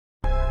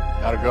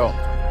How'd it go?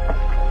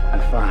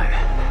 I'm fine.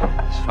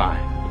 It's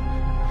fine.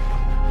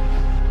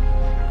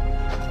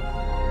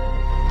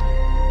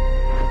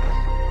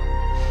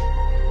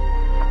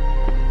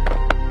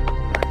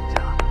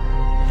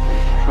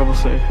 Trouble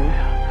safe,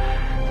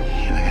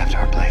 eh? You look after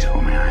our place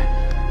for me, alright?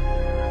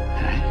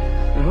 Alright?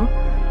 Uh-huh.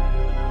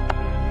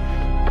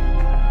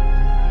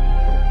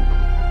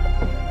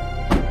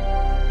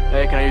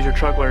 Hey, can I use your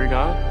truck while you're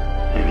gone?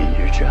 I mean,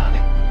 your truck.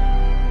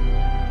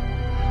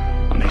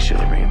 I'll make sure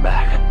they bring it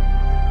back.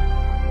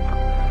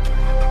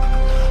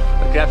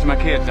 Look after my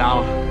kids,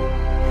 Donald.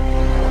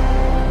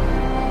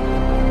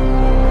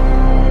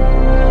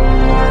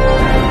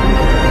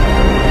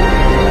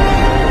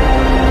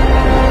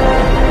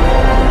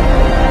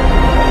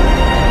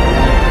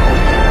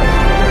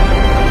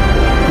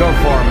 Go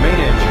for main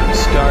engine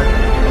start.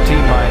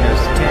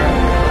 T-minus 10.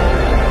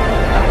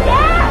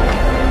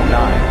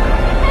 9.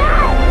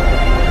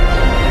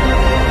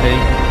 8.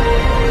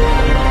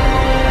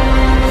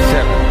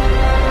 7.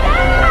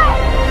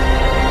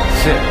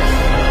 6.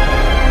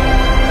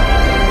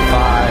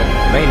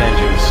 5. Main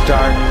engine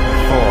start.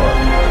 4.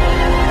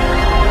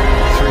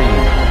 3.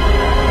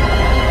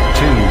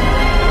 2.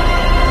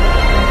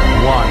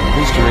 1.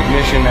 Booster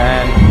ignition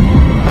and...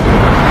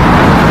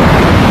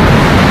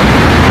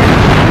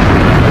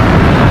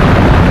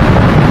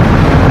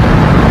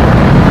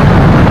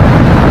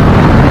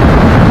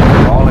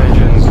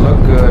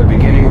 Good.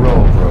 Beginning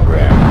roll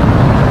program.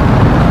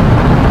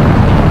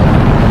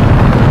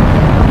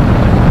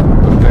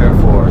 Prepare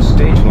for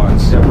stage 1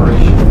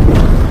 separation.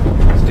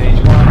 Stage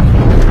 1.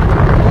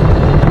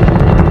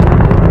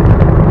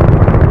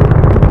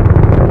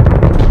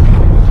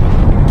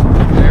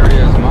 There it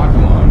is, Mach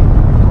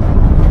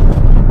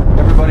 1.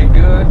 Everybody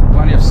good?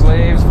 Plenty of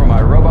slaves for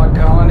my robot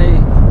colony?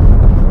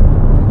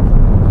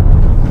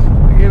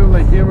 I gave him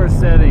a humor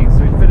setting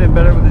so he'd fit in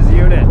better with his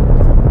unit.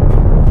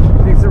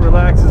 Thinks it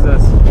relaxes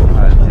us.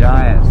 A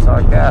giant,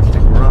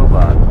 sarcastic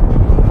robot.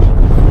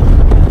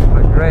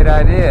 What a great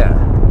idea.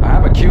 I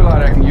have a cue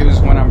light I can use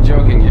when I'm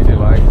joking, if you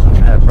like.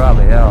 That'd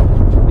probably help.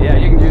 Yeah,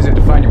 you can use it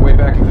to find your way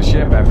back into the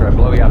ship after I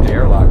blow you out the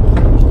airlock.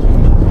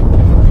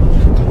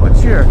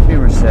 What's your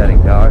humor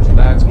setting, Towers?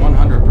 That's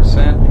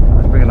 100%.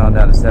 Let's bring it on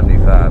down to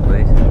 75,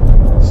 please.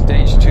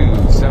 Stage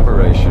 2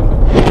 separation.